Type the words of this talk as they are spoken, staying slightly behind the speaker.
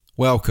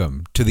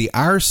Welcome to the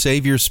Our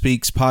Savior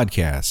Speaks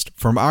podcast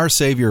from Our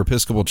Savior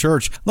Episcopal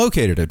Church,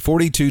 located at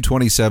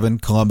 4227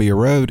 Columbia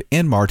Road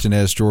in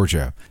Martinez,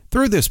 Georgia.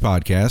 Through this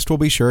podcast, we'll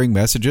be sharing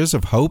messages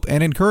of hope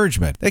and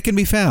encouragement that can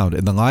be found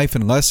in the life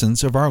and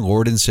lessons of our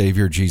Lord and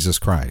Savior Jesus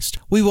Christ.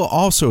 We will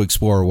also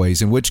explore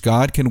ways in which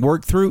God can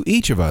work through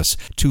each of us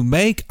to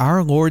make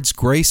our Lord's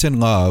grace and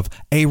love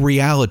a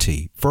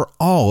reality for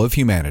all of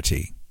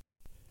humanity.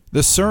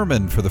 The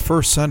sermon for the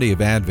first Sunday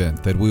of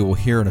Advent that we will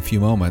hear in a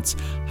few moments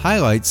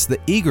highlights the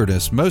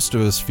eagerness most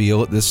of us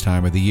feel at this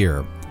time of the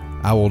year.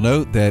 I will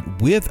note that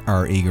with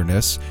our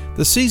eagerness,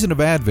 the season of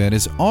Advent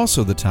is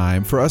also the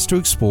time for us to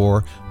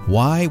explore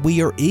why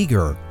we are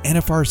eager and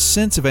if our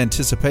sense of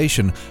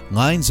anticipation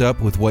lines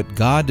up with what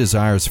God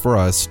desires for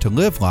us to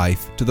live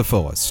life to the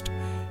fullest.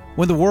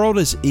 When the world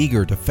is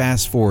eager to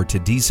fast forward to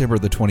December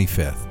the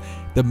 25th,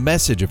 the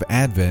message of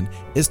Advent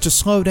is to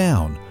slow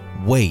down,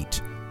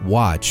 wait,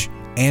 watch,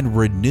 and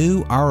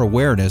renew our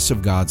awareness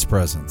of God's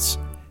presence.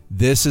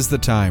 This is the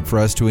time for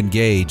us to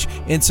engage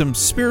in some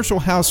spiritual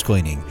house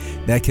cleaning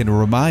that can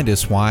remind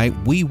us why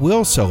we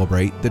will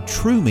celebrate the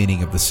true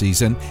meaning of the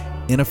season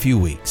in a few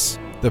weeks.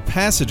 The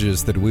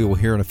passages that we will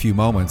hear in a few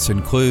moments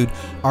include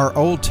our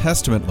Old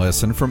Testament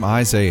lesson from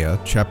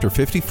Isaiah chapter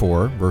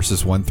 54,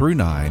 verses 1 through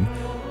 9,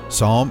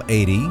 Psalm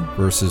 80,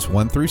 verses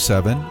 1 through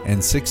 7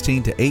 and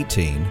 16 to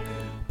 18,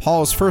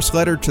 Paul's first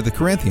letter to the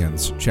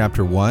Corinthians,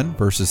 chapter 1,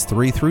 verses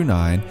 3 through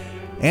 9,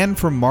 and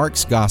from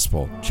Mark's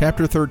Gospel,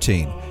 chapter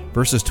 13,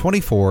 verses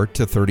 24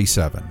 to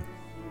 37.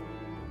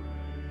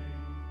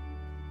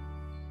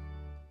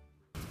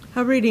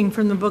 A reading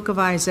from the book of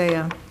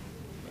Isaiah.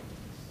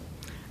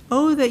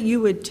 Oh, that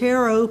you would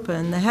tear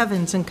open the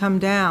heavens and come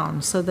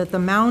down, so that the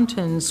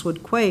mountains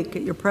would quake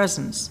at your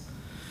presence.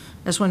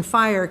 As when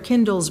fire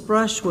kindles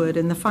brushwood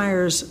and the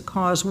fires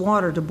cause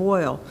water to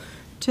boil,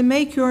 to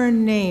make your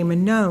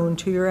name known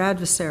to your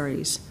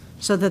adversaries,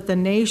 so that the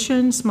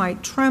nations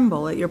might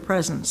tremble at your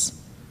presence.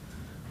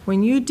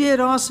 When you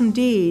did awesome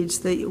deeds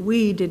that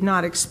we did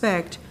not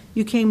expect,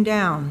 you came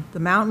down. The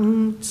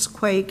mountains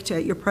quaked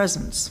at your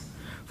presence.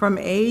 From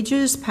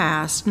ages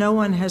past, no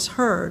one has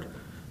heard,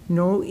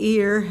 no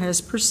ear has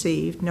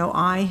perceived, no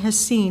eye has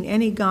seen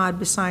any God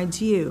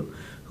besides you,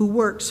 who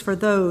works for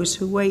those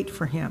who wait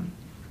for him.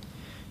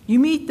 You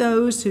meet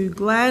those who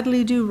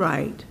gladly do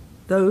right,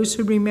 those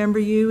who remember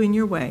you in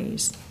your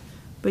ways.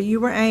 But you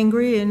were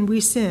angry and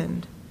we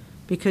sinned.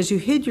 Because you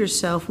hid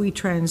yourself, we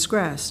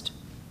transgressed.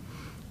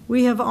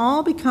 We have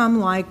all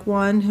become like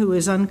one who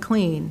is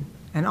unclean,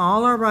 and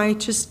all our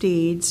righteous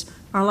deeds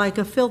are like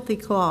a filthy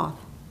cloth.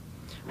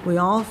 We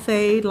all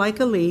fade like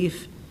a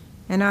leaf,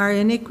 and our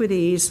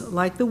iniquities,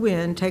 like the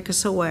wind, take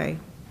us away.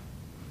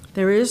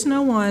 There is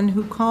no one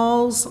who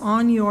calls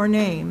on your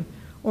name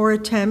or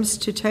attempts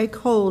to take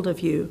hold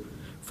of you,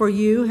 for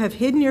you have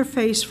hidden your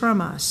face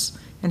from us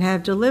and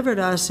have delivered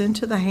us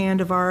into the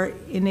hand of our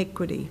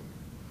iniquity.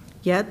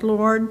 Yet,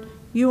 Lord,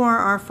 you are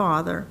our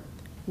Father.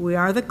 We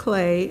are the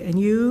clay, and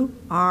you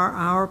are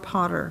our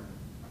potter.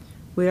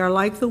 We are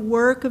like the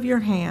work of your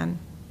hand.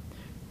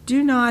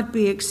 Do not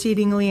be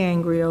exceedingly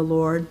angry, O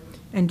Lord,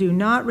 and do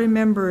not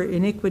remember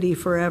iniquity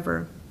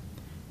forever.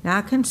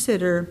 Now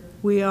consider,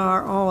 we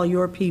are all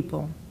your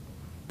people.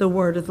 The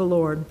word of the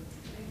Lord.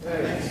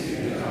 Thanks be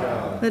to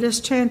God. Let us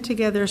chant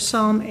together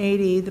Psalm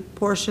 80, the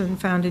portion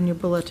found in your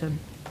bulletin.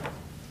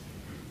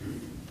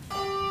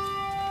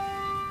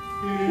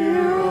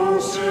 Hear, O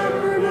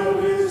shepherd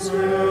of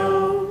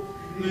Israel,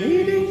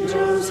 leading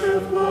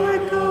Joseph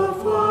like a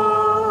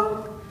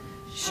flock.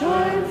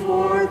 Shine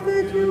forth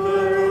that you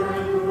are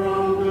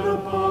enthroned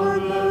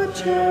upon the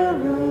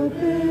cherubim.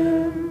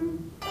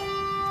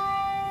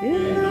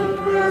 In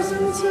the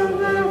presence of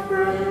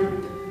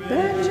Ephraim,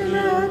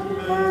 Benjamin,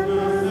 and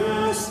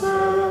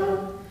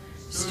Manasseh,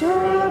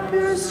 stir up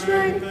your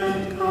strength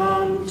and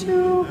come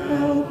to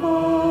help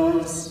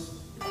us.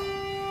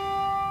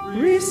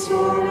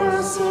 Restore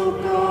us, O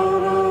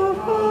God of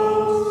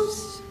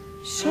hosts.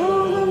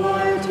 Show the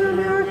light of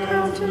your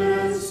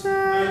countenance,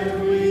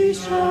 and we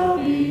shall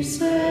be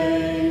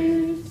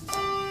saved.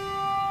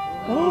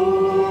 O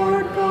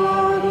Lord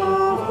God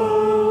of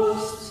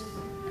hosts,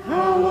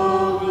 how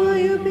long will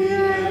you be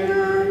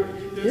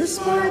angered,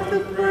 despite the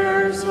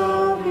prayers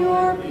of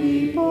your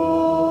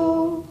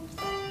people?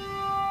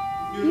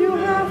 You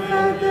have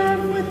fed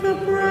them with the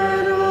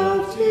bread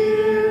of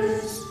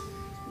tears.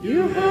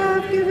 You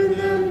have given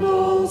them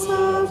bowls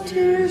of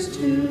tears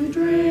to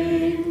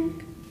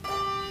drink.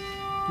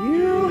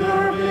 You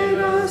have made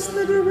us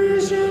the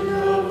derision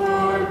of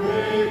our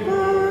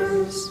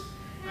neighbors,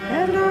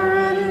 and our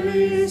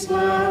enemies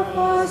laugh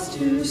us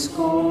to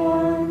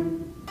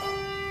scorn.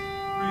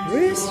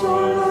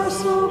 Restore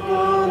us, O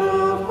God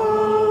of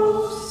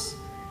hosts.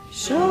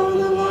 Show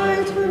the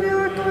light of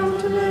your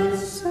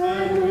countenance,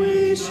 and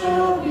we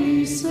shall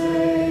be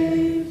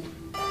saved.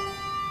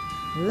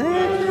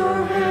 Let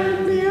your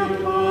hand be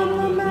upon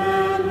the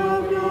man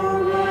of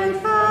your right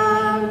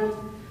hand,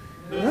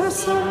 the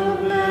Son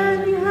of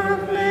Man you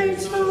have made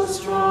so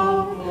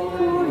strong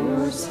for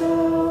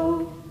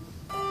yourself.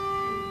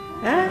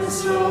 And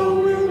so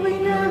will we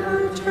never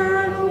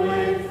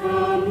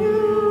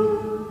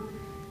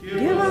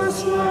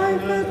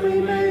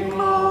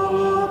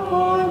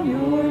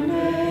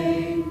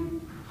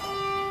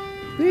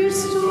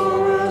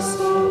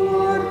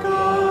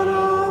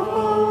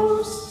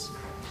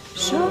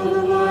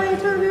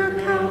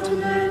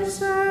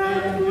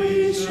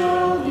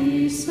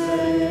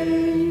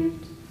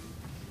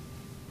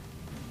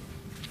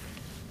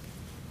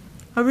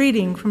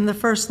reading from the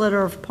first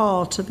letter of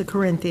Paul to the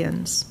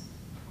Corinthians.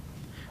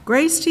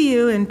 Grace to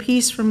you and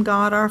peace from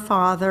God our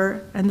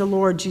Father and the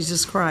Lord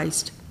Jesus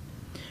Christ.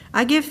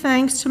 I give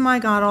thanks to my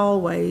God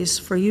always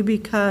for you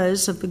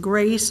because of the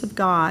grace of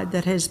God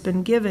that has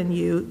been given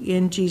you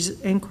in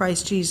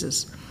Christ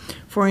Jesus.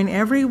 For in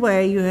every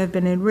way you have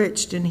been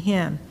enriched in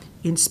him,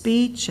 in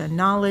speech and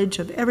knowledge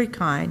of every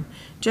kind,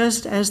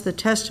 just as the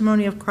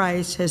testimony of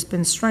Christ has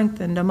been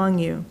strengthened among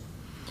you,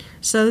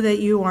 so that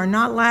you are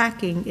not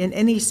lacking in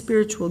any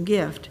spiritual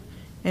gift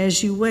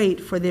as you wait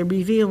for the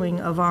revealing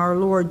of our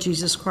Lord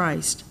Jesus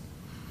Christ.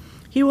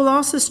 He will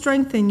also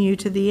strengthen you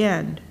to the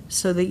end,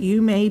 so that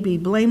you may be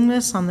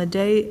blameless on the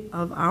day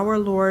of our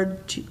Lord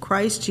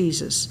Christ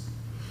Jesus.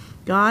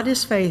 God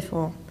is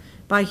faithful.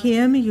 By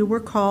him you were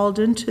called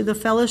into the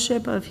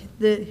fellowship of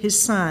his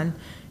Son,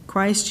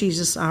 Christ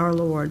Jesus our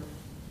Lord.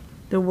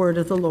 The word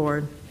of the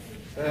Lord.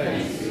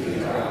 Thanks be to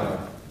God.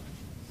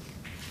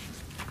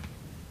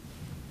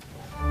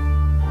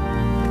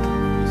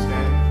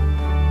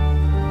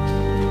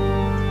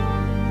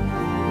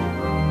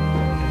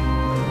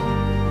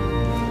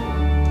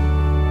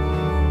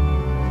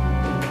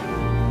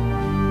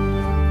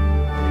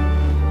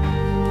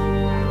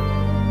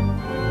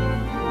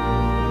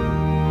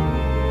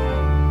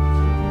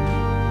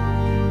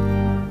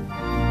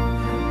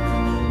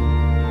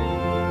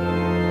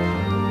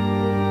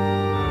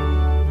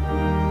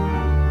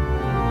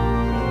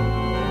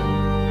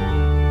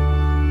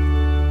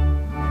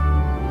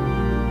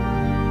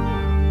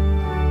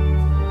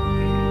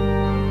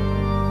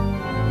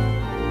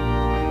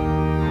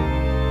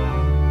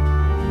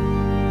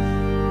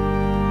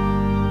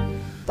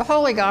 The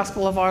Holy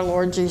Gospel of our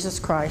Lord Jesus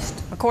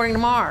Christ, according to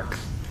Mark.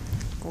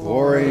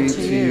 Glory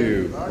to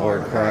you,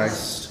 Lord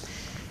Christ.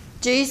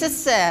 Jesus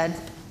said,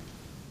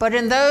 "But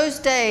in those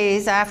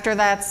days after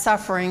that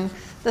suffering,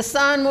 the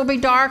sun will be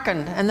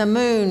darkened, and the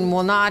moon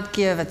will not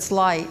give its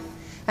light,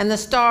 and the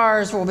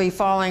stars will be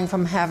falling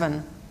from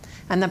heaven,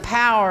 and the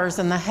powers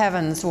in the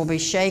heavens will be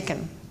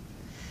shaken.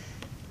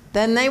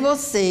 Then they will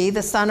see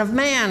the Son of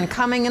Man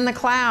coming in the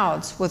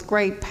clouds with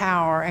great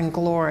power and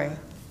glory.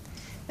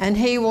 And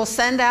he will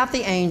send out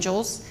the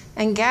angels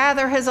and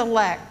gather his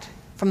elect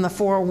from the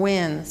four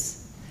winds,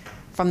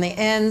 from the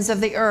ends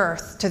of the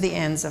earth to the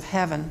ends of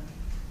heaven."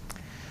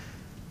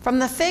 From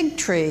the fig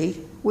tree,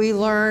 we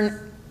learn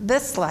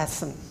this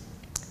lesson.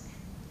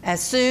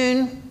 As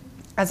soon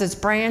as its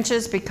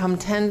branches become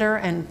tender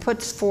and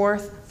puts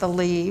forth the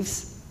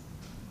leaves,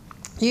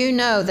 you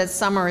know that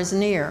summer is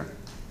near.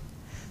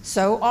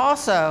 So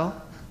also,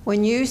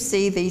 when you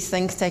see these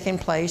things taking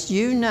place,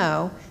 you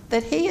know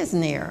that he is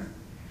near,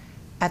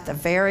 at the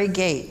very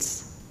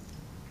gates.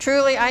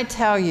 Truly I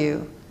tell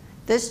you,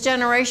 this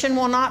generation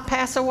will not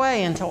pass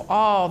away until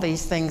all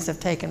these things have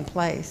taken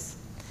place.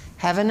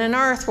 Heaven and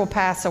earth will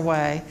pass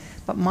away,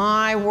 but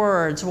my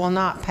words will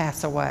not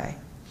pass away.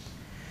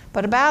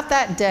 But about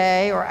that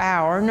day or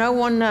hour no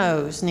one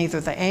knows, neither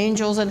the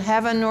angels in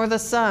heaven nor the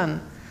Son,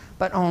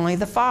 but only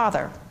the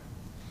Father.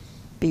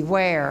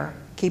 Beware,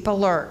 keep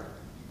alert,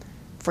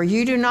 for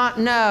you do not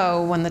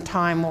know when the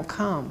time will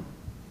come.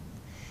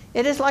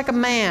 It is like a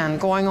man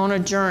going on a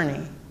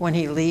journey. When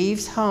he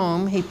leaves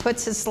home, he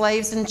puts his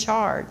slaves in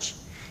charge,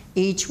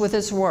 each with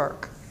his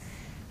work,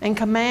 and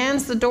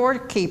commands the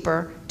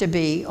doorkeeper to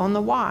be on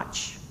the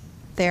watch.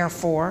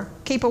 Therefore,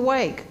 keep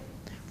awake,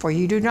 for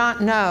you do not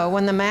know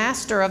when the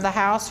master of the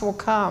house will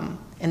come,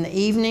 in the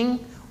evening,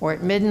 or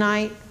at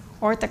midnight,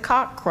 or at the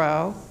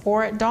cockcrow,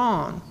 or at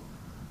dawn.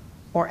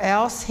 Or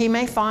else he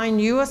may find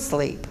you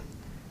asleep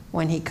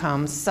when he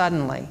comes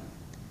suddenly.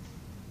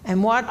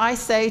 And what I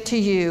say to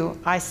you,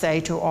 I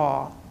say to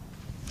all,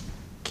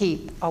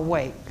 keep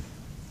awake.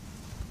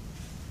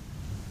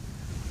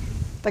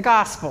 The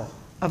Gospel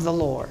of the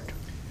Lord.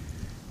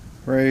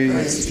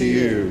 Praise to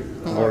you,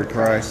 Lord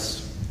Christ.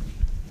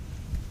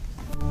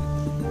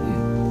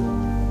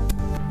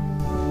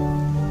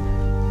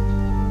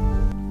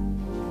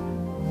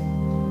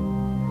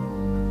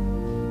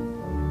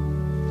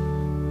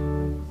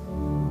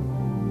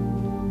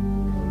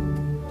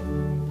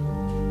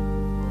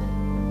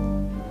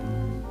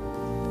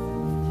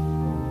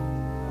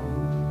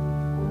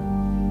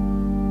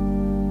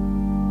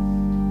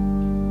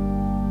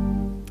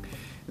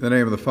 In the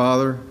name of the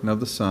Father, and of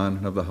the Son,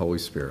 and of the Holy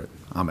Spirit.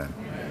 Amen.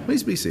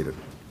 Please be seated.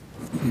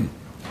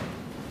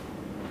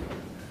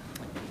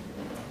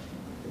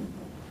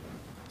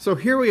 So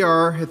here we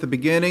are at the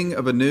beginning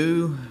of a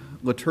new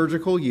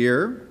liturgical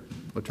year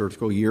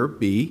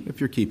B, if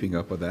you're keeping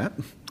up with that.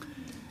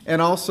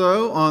 And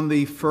also on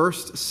the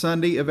first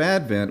Sunday of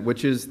Advent,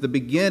 which is the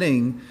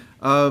beginning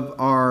of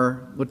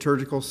our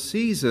liturgical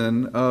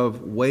season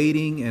of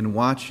waiting and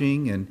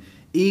watching and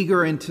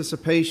eager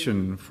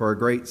anticipation for a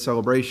great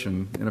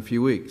celebration in a few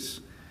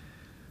weeks.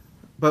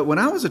 But when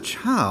I was a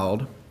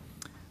child,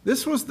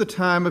 this was the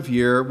time of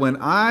year when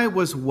I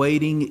was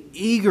waiting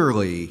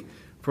eagerly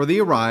for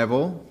the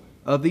arrival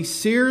of the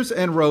Sears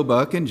and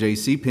Roebuck and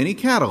J.C. Penney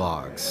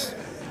catalogs.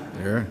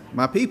 They're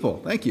my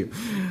people. Thank you.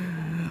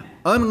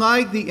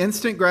 Unlike the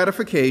instant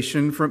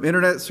gratification from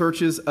internet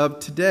searches of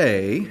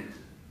today,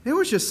 There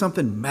was just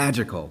something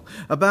magical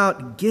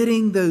about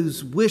getting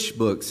those wish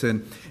books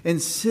and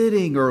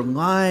sitting or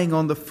lying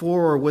on the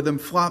floor with them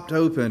flopped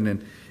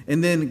open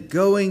and then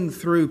going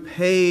through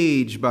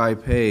page by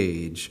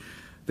page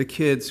the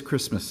kids'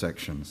 Christmas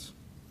sections.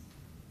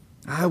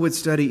 I would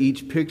study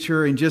each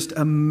picture and just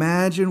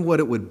imagine what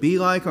it would be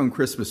like on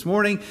Christmas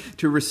morning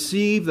to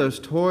receive those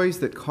toys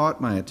that caught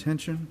my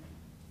attention.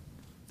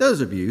 Those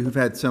of you who've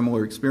had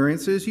similar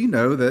experiences, you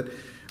know that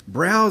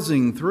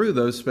browsing through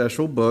those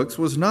special books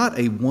was not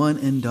a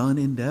one-and-done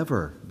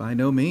endeavor. By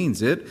no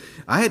means.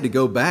 I had to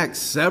go back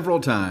several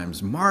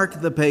times,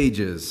 mark the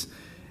pages,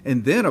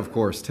 and then, of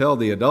course, tell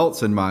the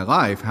adults in my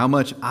life how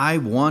much I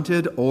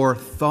wanted or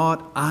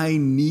thought I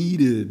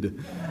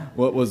needed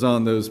what was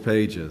on those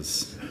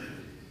pages.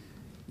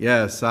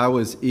 Yes, I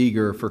was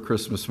eager for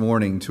Christmas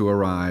morning to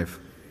arrive,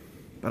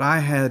 but I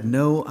had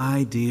no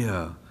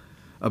idea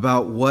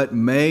about what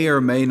may or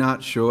may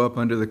not show up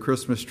under the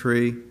Christmas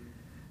tree,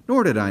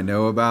 nor did I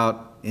know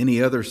about any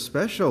other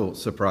special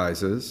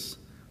surprises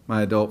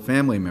my adult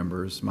family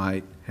members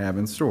might have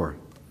in store.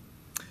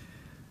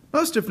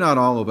 Most, if not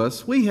all of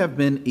us, we have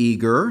been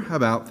eager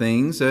about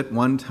things at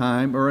one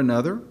time or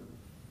another.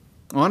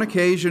 On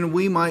occasion,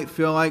 we might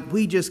feel like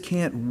we just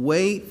can't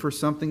wait for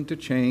something to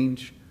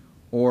change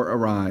or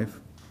arrive.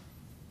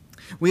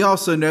 We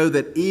also know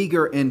that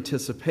eager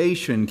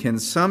anticipation can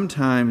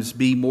sometimes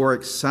be more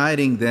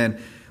exciting than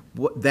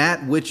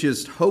that which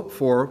is hoped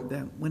for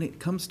that when it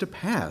comes to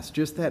pass.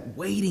 Just that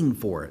waiting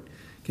for it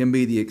can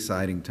be the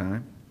exciting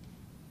time.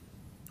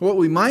 What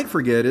we might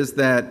forget is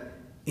that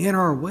in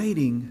our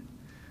waiting,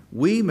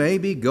 we may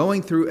be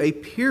going through a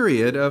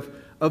period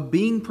of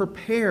being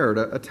prepared,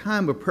 a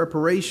time of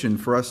preparation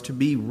for us to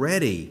be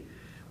ready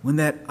when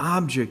that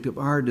object of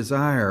our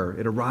desire,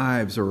 it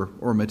arrives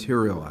or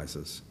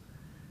materializes.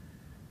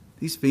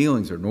 These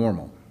feelings are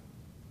normal,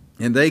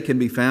 and they can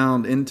be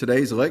found in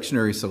today's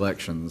lectionary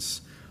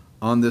selections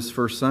on this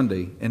first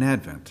Sunday in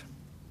Advent.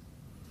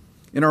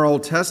 In our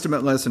Old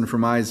Testament lesson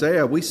from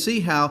Isaiah, we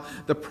see how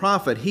the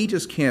prophet, he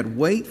just can't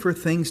wait for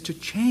things to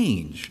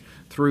change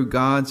through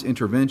God's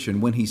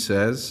intervention when he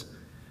says,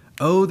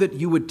 "Oh, that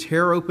you would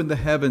tear open the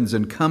heavens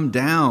and come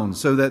down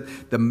so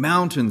that the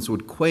mountains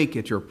would quake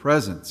at your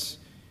presence."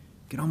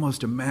 You can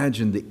almost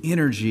imagine the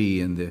energy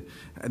and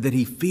that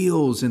he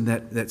feels in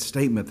that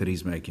statement that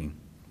he's making.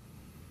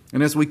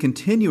 And as we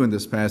continue in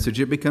this passage,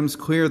 it becomes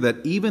clear that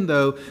even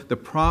though the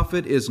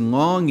prophet is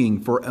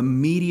longing for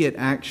immediate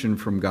action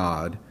from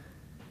God,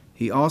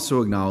 he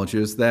also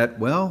acknowledges that,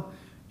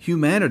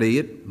 humanity,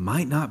 it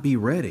might not be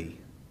ready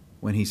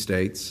when he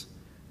states,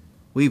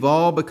 "We've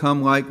all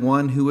become like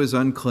one who is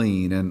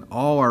unclean, and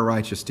all our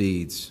righteous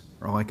deeds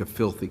are like a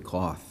filthy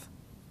cloth."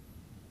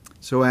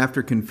 So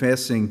after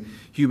confessing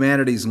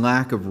humanity's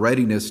lack of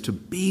readiness to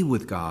be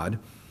with God,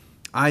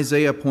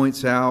 Isaiah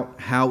points out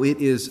how it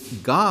is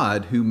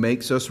God who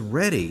makes us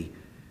ready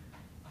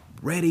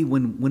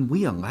when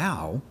we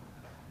allow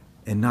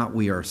and not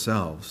we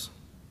ourselves.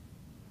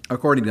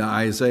 According to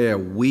Isaiah,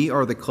 we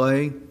are the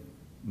clay,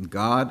 and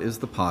God is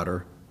the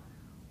potter.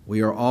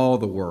 We are all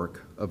the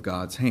work of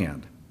God's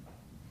hand.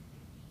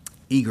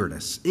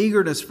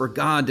 Eagerness for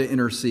God to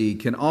intercede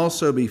can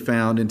also be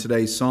found in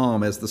today's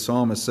psalm, as the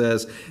psalmist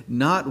says,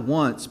 not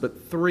once,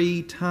 but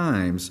 3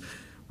 times,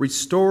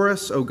 "Restore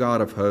us, O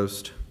God of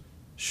hosts,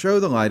 show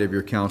the light of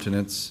your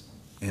countenance,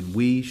 and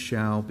we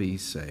shall be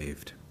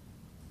saved."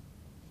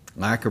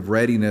 Lack of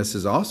readiness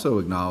is also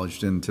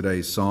acknowledged in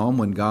today's psalm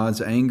when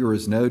God's anger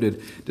is noted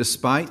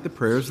despite the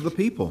prayers of the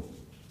people.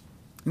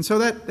 And so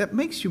that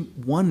makes you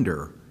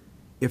wonder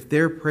if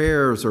their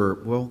prayers are,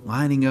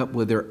 lining up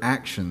with their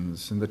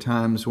actions in the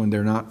times when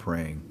they're not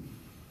praying.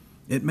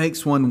 It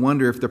makes one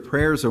wonder if the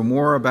prayers are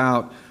more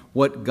about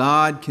what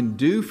God can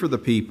do for the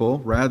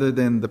people rather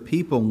than the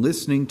people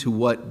listening to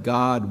what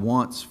God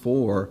wants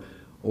for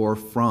or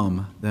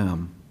from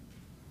them.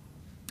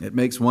 It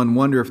makes one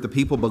wonder if the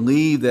people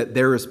believe that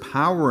there is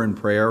power in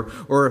prayer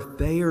or if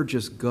they are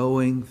just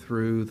going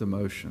through the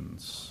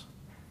motions.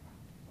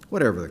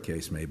 Whatever the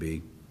case may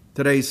be,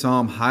 today's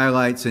psalm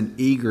highlights an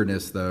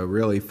eagerness, though,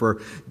 really,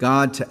 for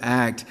God to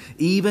act,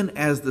 even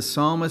as the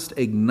psalmist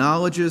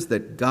acknowledges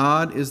that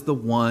God is the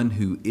one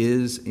who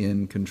is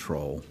in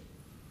control.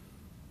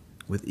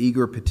 With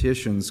eager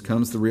petitions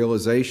comes the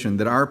realization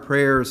that our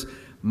prayers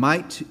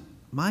might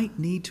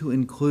need to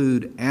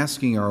include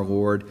asking our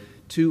Lord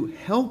to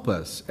help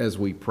us as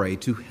we pray,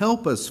 to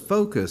help us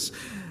focus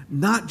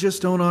not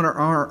just on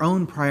our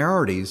own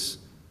priorities,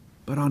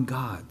 but on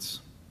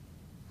God's.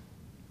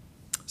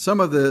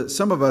 Some of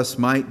us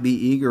might be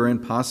eager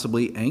and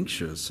possibly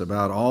anxious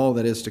about all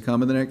that is to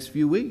come in the next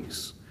few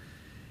weeks.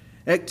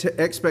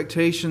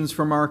 Expectations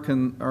from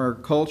our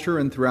culture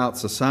and throughout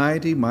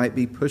society might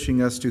be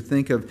pushing us to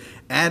think of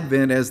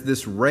Advent as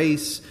this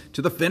race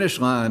to the finish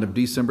line of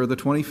December the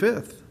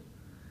 25th.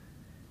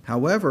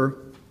 However,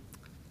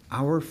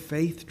 our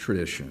faith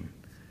tradition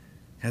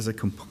has a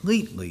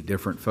completely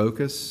different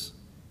focus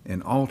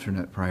and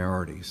alternate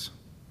priorities.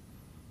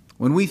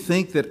 When we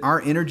think that our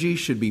energy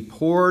should be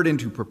poured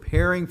into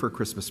preparing for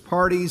Christmas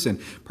parties and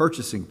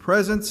purchasing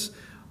presents,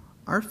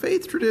 our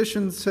faith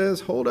tradition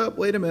says, hold up,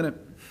 wait a minute.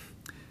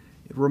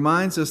 It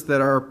reminds us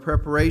that our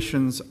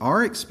preparations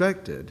are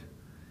expected,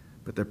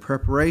 but the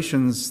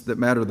preparations that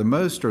matter the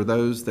most are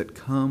those that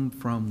come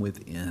from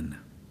within.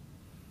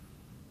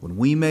 When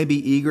we may be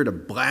eager to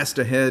blast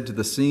ahead to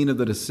the scene of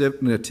the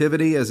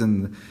Nativity, as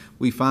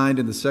we find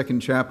in the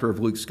 2nd chapter of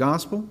Luke's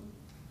Gospel,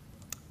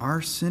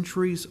 our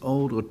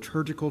centuries-old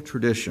liturgical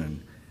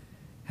tradition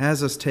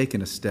has us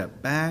taking a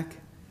step back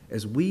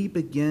as we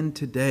begin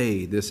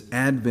today this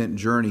Advent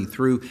journey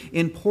through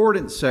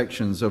important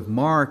sections of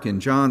Mark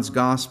and John's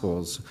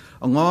Gospels,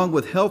 along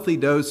with healthy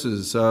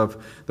doses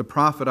of the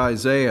prophet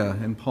Isaiah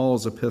and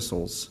Paul's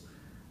epistles,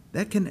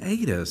 that can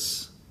aid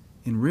us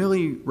in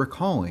really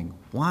recalling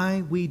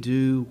why we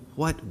do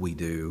what we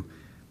do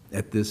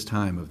at this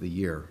time of the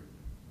year.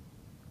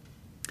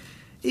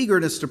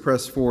 Eagerness to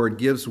press forward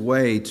gives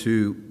way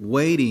to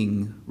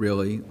waiting,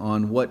 really,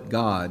 on what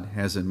God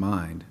has in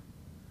mind.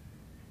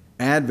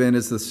 Advent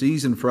is the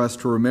season for us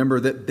to remember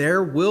that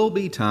there will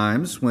be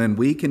times when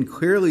we can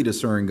clearly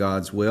discern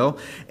God's will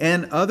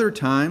and other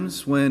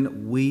times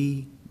when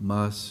we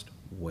must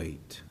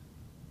wait.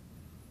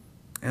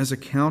 As a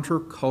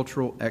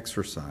countercultural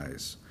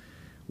exercise,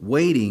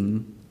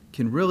 waiting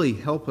can really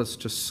help us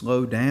to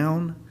slow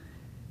down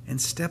and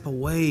step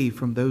away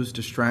from those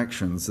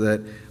distractions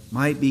that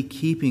might be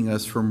keeping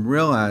us from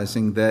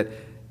realizing that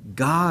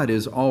God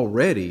is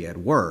already at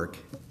work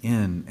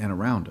in and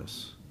around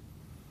us.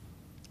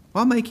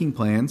 While making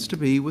plans to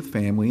be with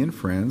family and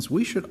friends,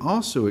 we should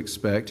also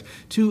expect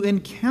to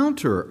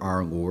encounter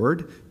our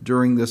Lord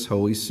during this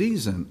holy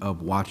season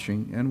of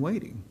watching and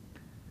waiting.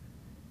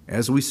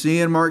 As we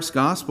see in Mark's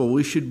Gospel,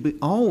 we should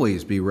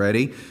always be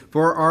ready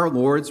for our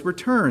Lord's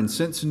return,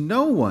 since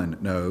no one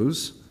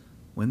knows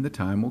when the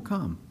time will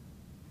come.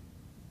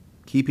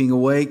 Keeping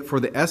awake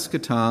for the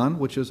eschaton,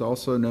 which is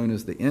also known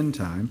as the end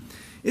time,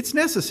 it's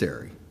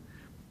necessary.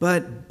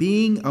 But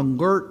being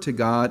alert to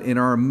God in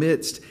our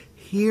midst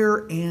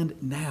here and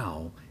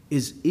now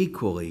is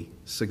equally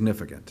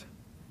significant.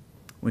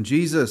 When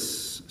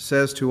Jesus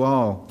says to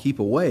all, keep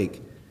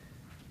awake,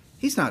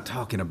 he's not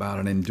talking about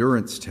an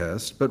endurance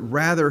test, but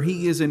rather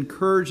he is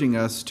encouraging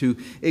us to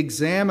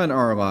examine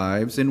our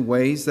lives in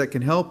ways that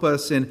can help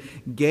us in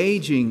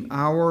gauging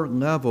our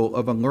level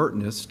of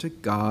alertness to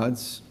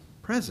God's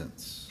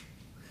presence.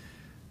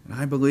 And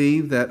I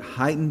believe that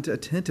heightened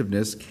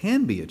attentiveness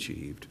can be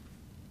achieved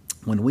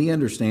when we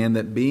understand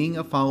that being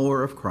a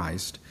follower of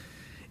Christ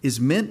is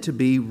meant to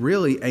be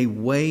really a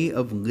way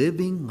of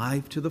living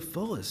life to the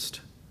fullest,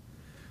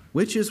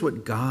 which is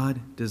what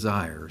God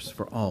desires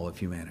for all of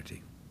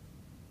humanity.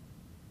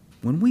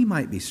 When we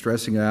might be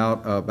stressing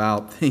out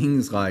about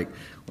things like,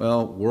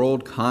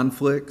 world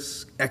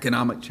conflicts,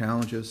 economic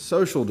challenges,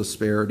 social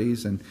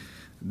disparities, and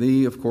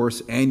of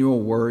course, annual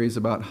worries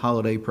about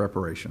holiday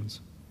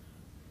preparations,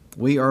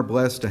 we are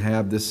blessed to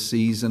have this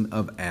season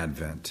of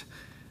Advent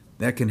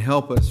that can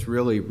help us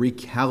really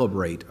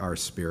recalibrate our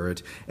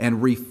spirit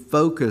and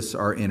refocus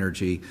our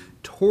energy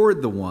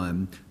toward the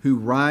one who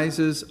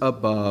rises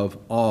above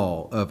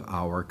all of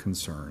our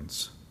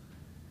concerns.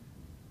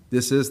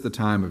 This is the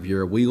time of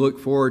year we look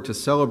forward to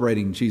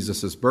celebrating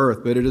Jesus'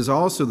 birth, but it is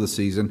also the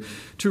season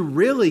to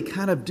really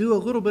kind of do a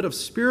little bit of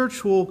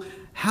spiritual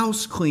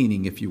house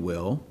cleaning, if you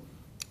will,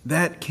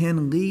 that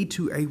can lead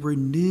to a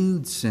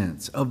renewed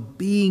sense of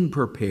being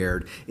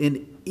prepared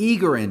in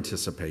eager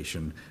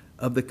anticipation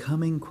of the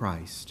coming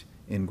Christ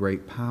in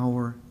great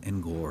power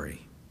and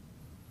glory.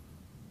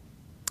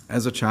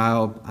 As a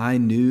child, I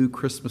knew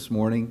Christmas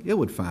morning it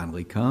would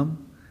finally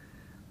come,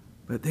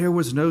 but there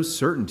was no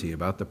certainty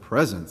about the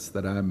presents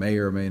that I may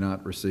or may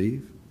not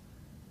receive.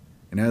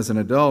 And as an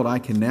adult, I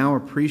can now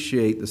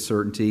appreciate the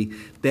certainty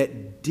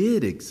that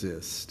did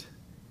exist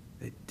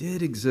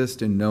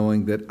in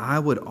knowing that I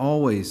would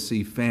always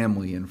see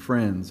family and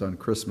friends on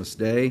Christmas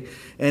Day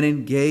and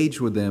engage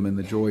with them in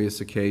the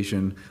joyous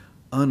occasion,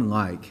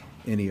 unlike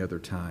any other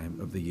time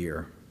of the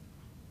year.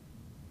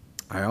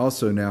 I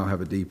also now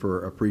have a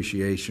deeper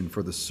appreciation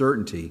for the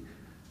certainty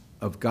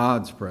of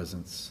God's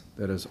presence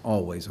that is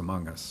always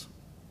among us.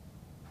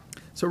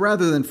 So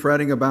rather than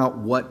fretting about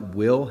what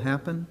will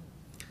happen,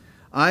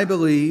 I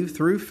believe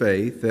through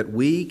faith that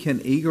we can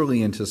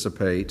eagerly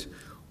anticipate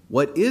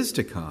what is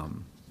to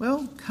come,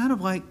 kind of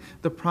like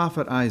the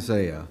prophet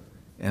Isaiah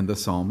and the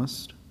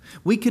psalmist.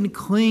 We can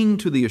cling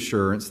to the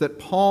assurance that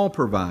Paul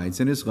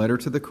provides in his letter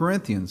to the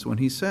Corinthians when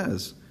he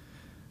says,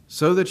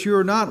 so that you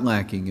are not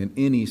lacking in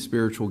any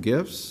spiritual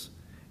gifts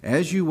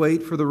as you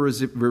wait for the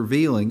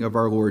revealing of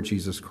our Lord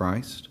Jesus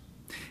Christ.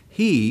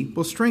 He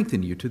will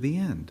strengthen you to the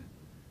end,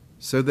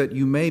 so that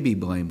you may be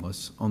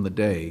blameless on the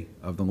day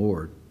of the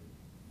Lord.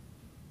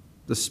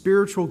 The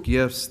spiritual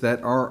gifts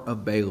that are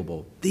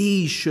available,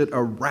 these should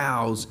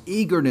arouse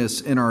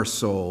eagerness in our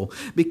soul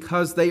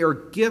because they are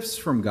gifts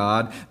from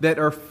God that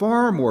are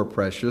far more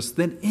precious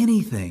than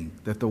anything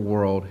that the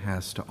world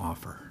has to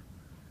offer.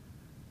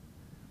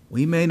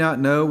 We may not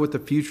know what the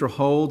future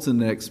holds in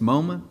the next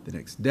moment, the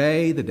next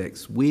day, the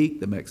next week,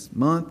 the next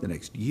month, the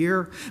next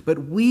year,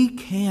 but we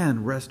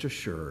can rest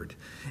assured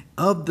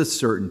of the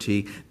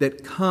certainty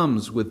that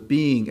comes with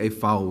being a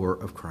follower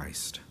of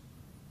Christ.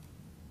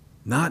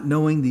 Not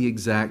knowing the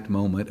exact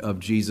moment of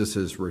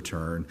Jesus'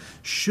 return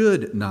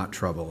should not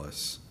trouble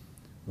us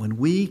when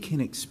we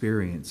can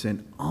experience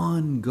an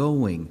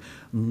ongoing,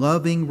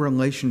 loving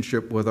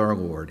relationship with our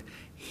Lord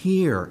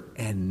here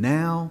and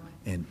now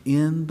and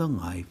in the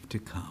life to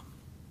come.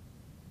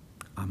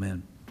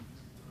 Amen.